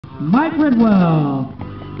Mike Ridwell.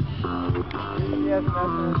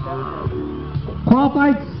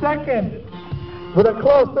 Qualified second with a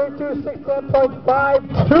close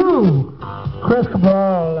 32.610.52. Chris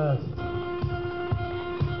Cabral.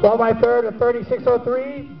 Qualified third at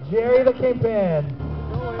 36.03. Jerry the Kingpin.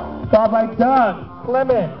 Qualified Doug,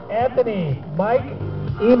 Clement, Anthony, Mike,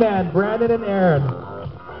 E-Man, Brandon, and Aaron.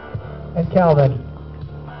 And Calvin.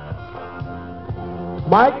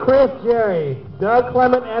 Mike, Chris, Jerry, Doug,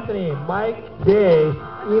 Clement, Anthony, Mike, Jay,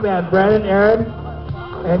 E-Man, Brandon, Aaron,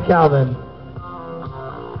 and Calvin.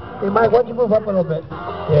 Hey, Mike, why don't you move up a little bit?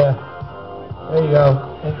 Yeah. There you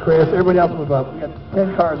go. And Chris, everybody else move up. We got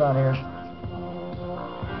 10 cars on here.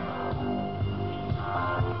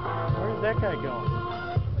 Where's that guy going?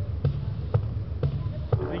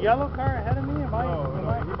 Is the yellow car ahead of me? Am I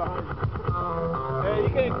behind you? Hey, you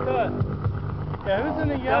can't cut. Yeah, who's in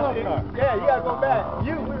the yellow car? Yeah, you gotta go back.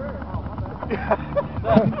 You.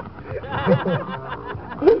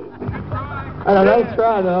 Nice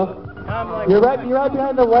try, though. Like, you're right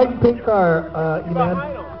behind the white and pink car, E-Man.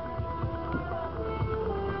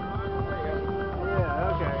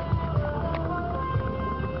 Yeah, okay.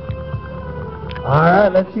 All right,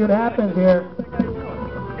 let's see what happens here.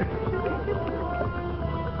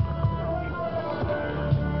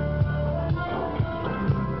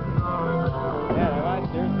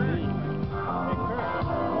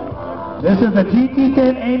 This is the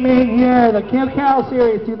GT10 A-Main here, the Kim Cal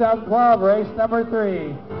Series 2012, race number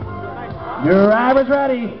 3. Your driver's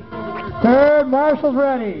ready. Third marshal's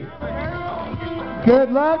ready.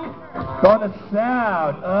 Good luck on the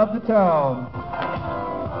sound of the tone.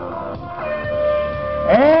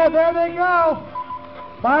 And there they go.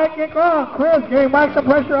 Mike and Chris giving Mike some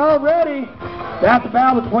pressure already. That's the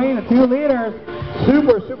battle between the two leaders.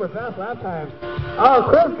 Super fast lap time. Oh,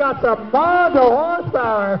 Chris got some mondo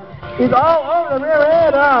horsepower. He's all over the rear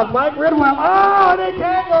end of Mike Ridwell. Oh, they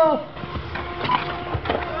tangle.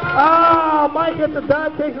 Oh, Mike hits the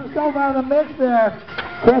dot, takes himself out of the mix there.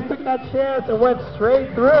 Chris took that chance and went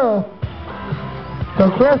straight through.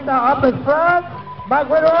 So Chris now up in front. Mike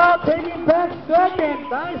Ridwell taking back second.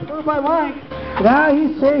 Nice move by Mike. Now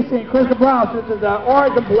he's chasing Chris Cabral. This is the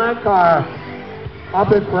orange and black car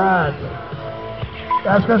up in front.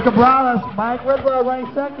 That's Chris Cabral. Mike Ridwell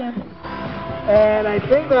running second. And I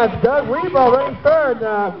think that's Doug Rebo running third,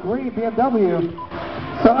 green BMW.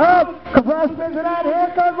 So up, Cabral spins it out.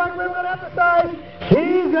 Here comes Mike Ridwell on the other side.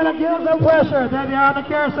 He's going to give him some pressure. Then they're on the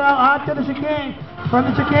carousel, onto the chicane. From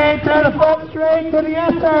the chicane to the front straight to the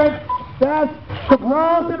S-turn. That's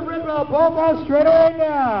Cabral and Ridwell both on straightaway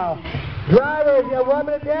now. Drivers, you have 1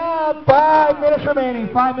 minute down, 5 minutes remaining.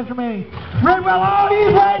 Ridwell, oh,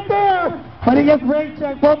 he's right there. But he gets brake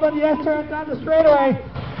check, both on the S-turn down the straightaway.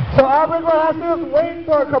 So all Ridwell has to do is wait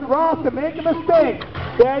for Cabral to make a mistake.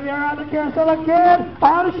 There they are on the carousel again.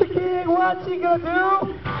 On the chicane, what's he going to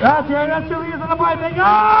do? That's your leaders on the bike.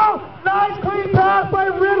 Oh, nice clean pass by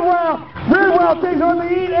Ridwell. Ridwell takes over the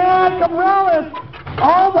lead, and Cabral is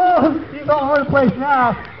almost, he's all over the place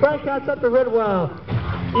now. Trying to catch up to Ridwell.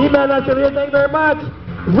 E-Man, that's your leader, thank you very much.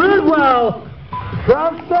 Ridwell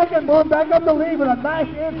from second, moving back up the lead with a nice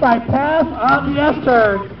inside pass on the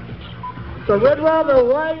S-turn. So Ridwell, the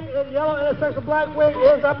white and yellow intersection black wing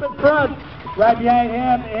is up in front. Right behind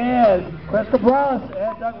him is Chris Cabral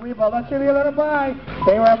and Doug Rebo. Let's see the other by. Thank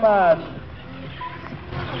you very much.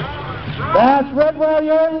 That's Ridwell,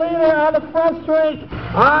 your leader on the front straight.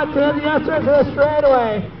 On to the S-turn to the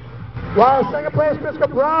straightaway. While second place, Chris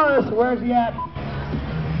Cabral, where's he at?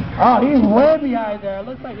 Oh, he's way behind there.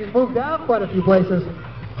 Looks like he's moved down quite a few places.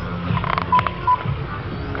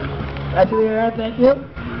 That's your leader, thank you.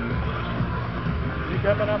 You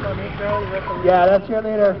coming up on this show? Yeah, that's your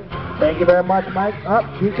leader. Thank you very much, Mike. Up,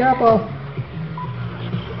 be careful.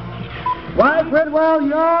 Mike Ridwell,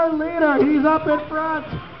 your leader. He's up in front.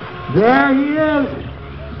 There he is.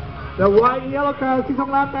 The white and yellow car. See some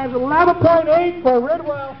lap times. 11.8 for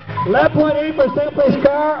Ridwell. 11.8 for second place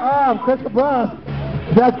car of Chris Cabral.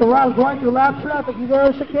 That's Cabral going through lap traffic. He's there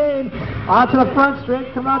in chicane. Onto the front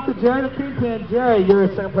straight. Come out to Jerry the Kingpin. Jerry, your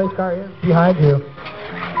second place car is behind you.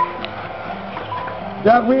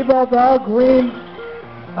 Doug Rebo, the all green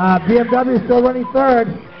BMW still running third.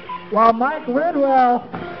 While Mike Ridwell,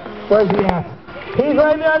 where's he at? He's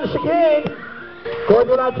right there on the chicane. Going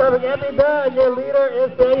through that traffic, Anthony Dunn, your leader is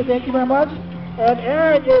Dave, thank you very much. And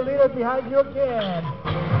Aaron, your leader behind you again.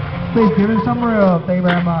 Please give him some room, thank you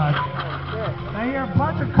very much. Now here, a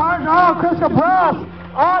bunch of cars. Oh, Chris Cabral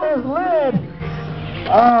on his lid.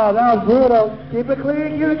 Oh, that was brutal. Keep it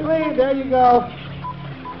clean, there you go.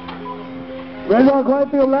 Ridwell going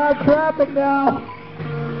through loud traffic now.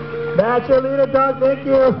 That's your leader, Doug. Thank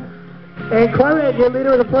you. And Clement, your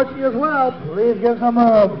leader is approaching you as well. Please give some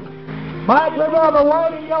room. Mike Limbaugh, the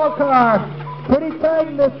white and yellow car. Pretty tight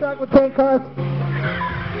in this track with 10 cars.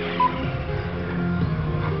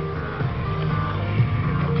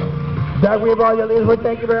 Doug Weaver, your leader,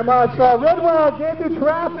 thank you very much. Ridwell, getting through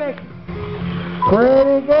traffic.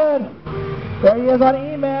 Pretty good. There he is on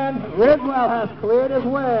E-Man. Ridwell has cleared his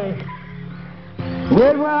way.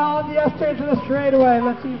 Ridwell on the S-turn to the straightaway.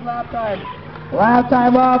 Let's see his lap time. Lap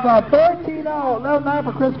time of 13.0, 11.9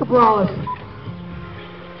 for Chris Cabrales.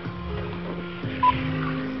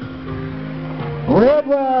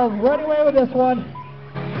 Ridwell running away with this one.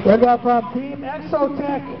 Ridwell from Team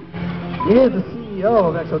Exotech. He is the CEO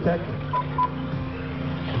of Exotech.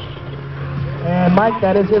 And Mike,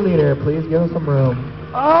 that is your leader. Please give him some room.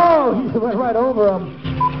 Oh, he went right over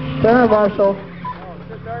him. Sarah Marshall. Oh,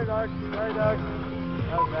 sorry, Doug. Sorry, Doug.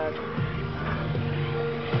 That was bad.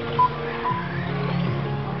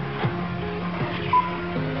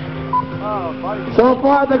 Oh, buddy. So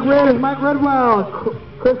far, the grid is Mike Ridwell,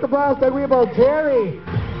 Chris Cabrales, Doug Weaver, Jerry,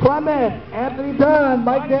 Clement, Anthony Dunn,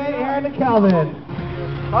 Mike Day, Aaron, and Calvin.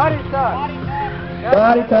 Body talk.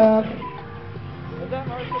 Body talk. Is that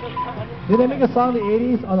Marshall that's coming? Did they make a song in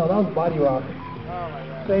the 80s? Oh no, that was Body Rock. Oh my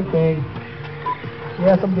God. Same thing.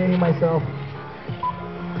 Yes, I'm dating myself.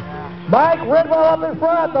 Yeah. Mike Ridwell up in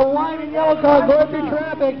front, the white and yellow car going through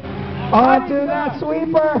traffic. Onto that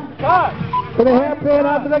sweeper. Cut. To the hairpin,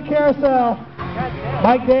 onto the carousel.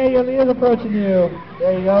 Mike Day, your leader's approaching you.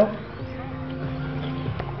 There you go.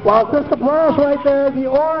 While Chris Cabrales right there, the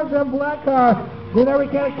orange and black car, you never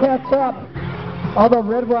can catch up. Although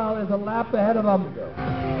Ridwell is a lap ahead of him.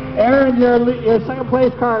 Aaron, your second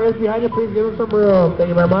place car is behind you. Please give him some room. Thank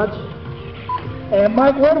you very much. And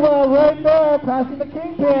Mike Ridwell right there, passing the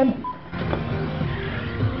kingpin.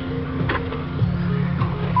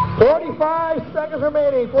 45 seconds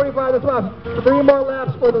remaining. 45 is left. 3 more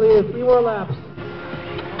laps for the lead. 3 more laps.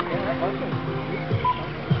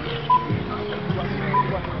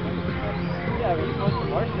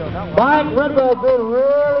 Mike Ridwell did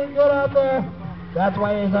really good out there. That's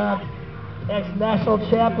why he's ex-national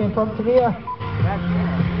champion from Tania.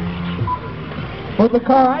 With the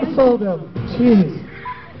car I sold him. Jeez.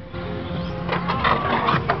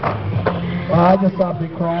 Oh, I just saw a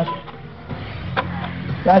big crash.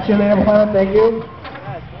 That's your leader, Clement. Thank you.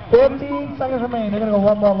 15 seconds remaining. They're going to go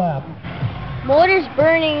 1 more lap. Motor's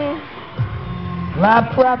burning.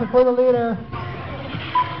 Lap traffic for the leader.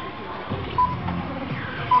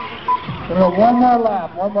 Going to go 1 more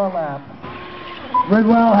lap. 1 more lap.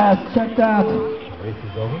 Ridwell has checked out. Race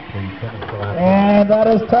is over. And that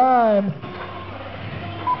is time.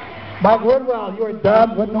 Mike Ridwell, you are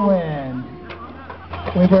done with the win.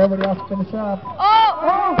 Wait for everybody else to finish up. Oh!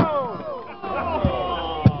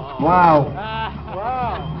 Wow.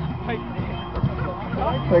 Wow.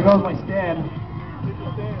 There goes my stand.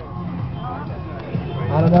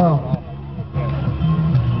 I don't know.